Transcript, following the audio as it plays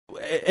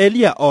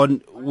Earlier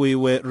on, we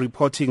were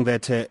reporting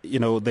that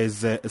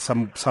there's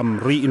some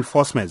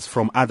reinforcements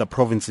from other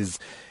provinces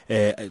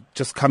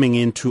just coming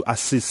in to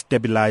assist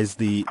stabilize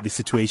the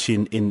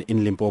situation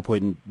in Limpopo,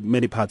 in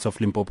many parts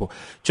of Limpopo.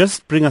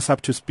 Just bring us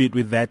up to speed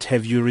with that.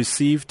 Have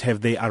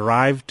they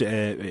arrived,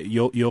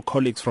 your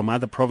colleagues from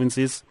other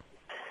provinces?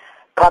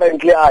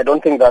 Currently, I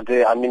don't think that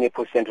I'm in a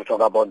position to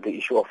talk about the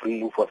issue of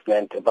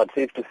reinforcement, but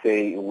safe to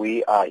say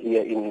we are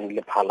here in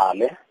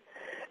Lephalale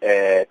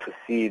to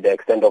see the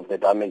extent of the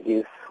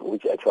damages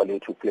which actually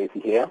took place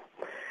here.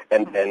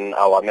 And then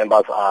our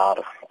members are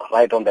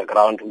right on the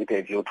ground with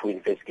a view to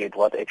investigate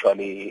what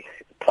actually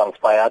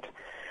transpired,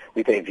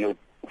 with a view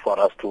for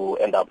us to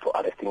end up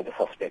arresting the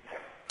suspects.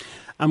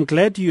 I'm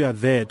glad you are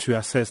there to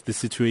assess the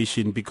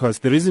situation, because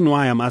the reason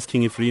why I'm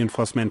asking if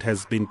reinforcement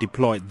has been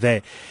deployed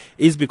there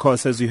is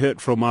because, as you heard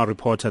from our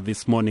reporter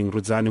this morning,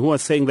 Rudzani, who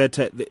was saying that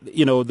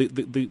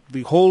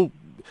the whole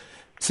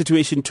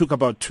situation took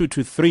about 2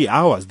 to 3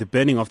 hours, the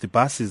burning of the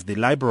buses, the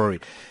library,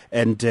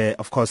 and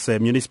of course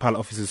municipal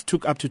officers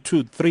took up to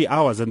 2-3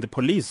 hours, and the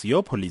police,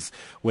 your police,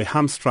 were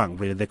hamstrung.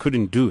 Really, they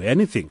couldn't do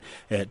anything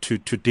to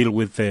deal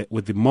with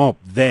the mob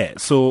there.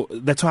 So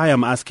that's why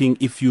I'm asking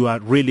if you are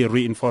really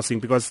reinforcing,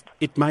 because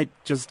it might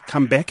just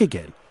come back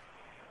again.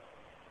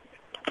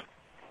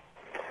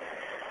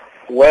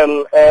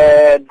 Well,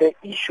 the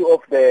issue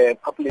of the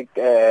public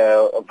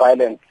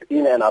violence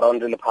in and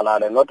around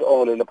Lephalale, not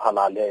only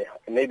Lephalale,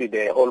 maybe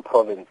the whole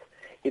province,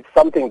 it's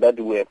something that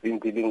we have been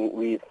dealing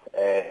with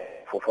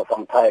for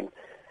some time.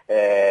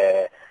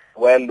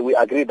 Well, we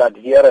agree that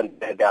here and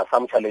there are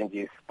some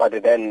challenges, but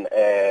then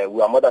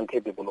we are more than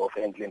capable of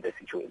handling the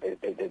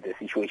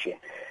situation.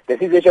 The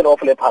situation of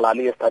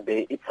Lephalale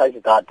yesterday, it's such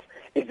that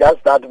it's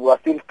just that we are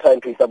still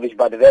trying to establish,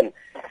 but then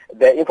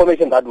the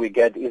information that we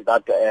get is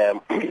that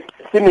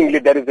seemingly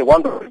there is a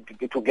one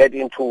to get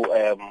into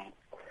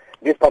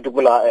this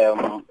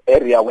particular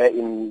area where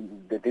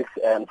this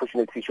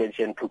unfortunate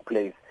situation took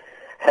place.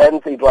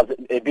 Hence, it was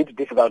a bit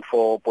difficult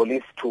for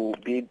police to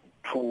be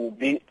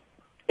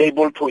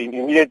able to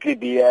immediately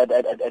be at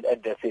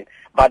the scene.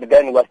 But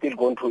then we're still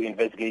going to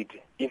investigate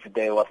if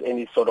there was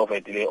any sort of a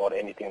delay or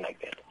anything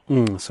like that.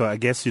 So I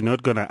guess you're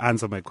not going to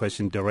answer my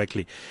question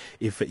directly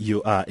if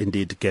you are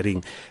indeed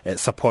getting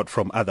support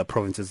from other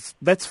provinces.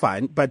 That's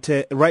fine. But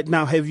right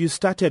now, have you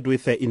started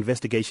with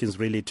investigations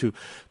really to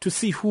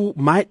see who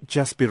might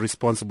just be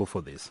responsible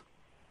for this?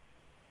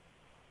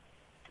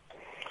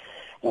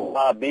 We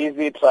are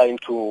busy trying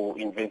to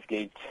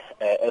investigate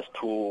as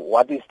to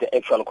what is the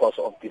actual cause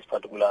of this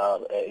particular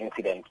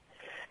incident.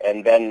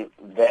 And then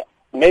the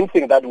main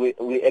thing that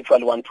we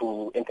actually want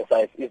to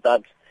emphasize is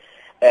that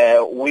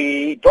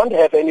we don't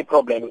have any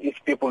problem if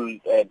people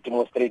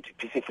demonstrate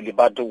peacefully,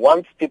 but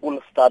once people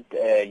start,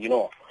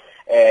 creating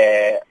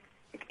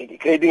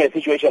a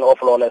situation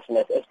of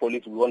lawlessness, as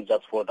police, we won't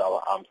just fold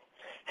our arms.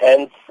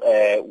 Hence,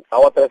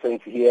 our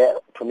presence here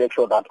to make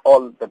sure that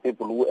all the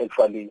people who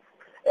actually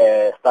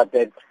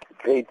started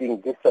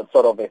creating this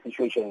sort of a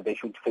situation, they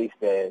should face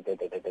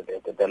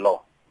the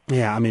law.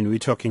 Yeah, I mean, we're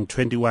talking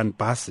 21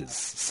 buses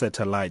set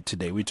alight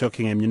today. We're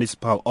talking a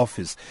municipal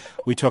office.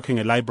 We're talking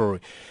a library.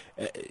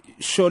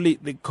 Surely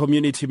the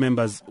community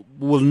members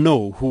will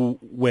know who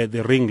were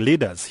the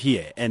ringleaders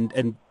here.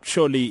 And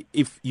surely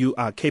if you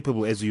are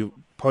capable, as you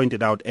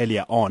pointed out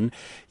earlier on,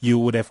 you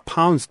would have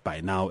pounced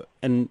by now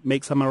and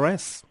make some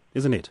arrests,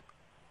 isn't it?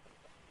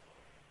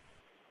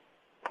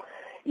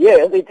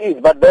 Yes, it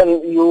is. But then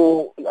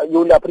you'll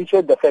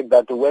appreciate the fact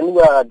that when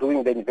we are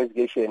doing the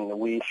investigation,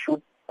 we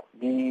should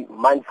be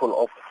mindful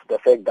of the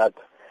fact that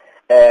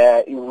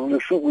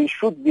we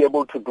should be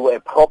able to do a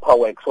proper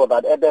work, so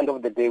that at the end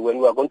of the day, when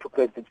we are going to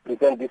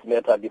present this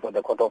matter before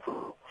the court of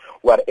law,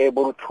 we are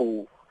able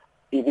to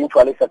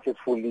eventually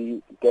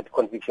successfully get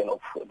conviction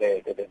of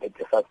the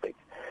suspect.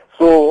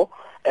 So,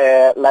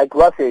 like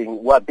we are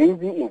saying, we are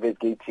busy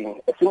investigating.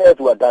 As soon as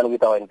we are done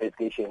with our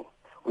investigation,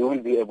 we will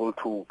be able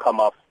to come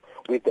up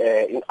with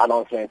an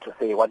announcement to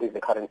say what is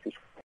the current situation.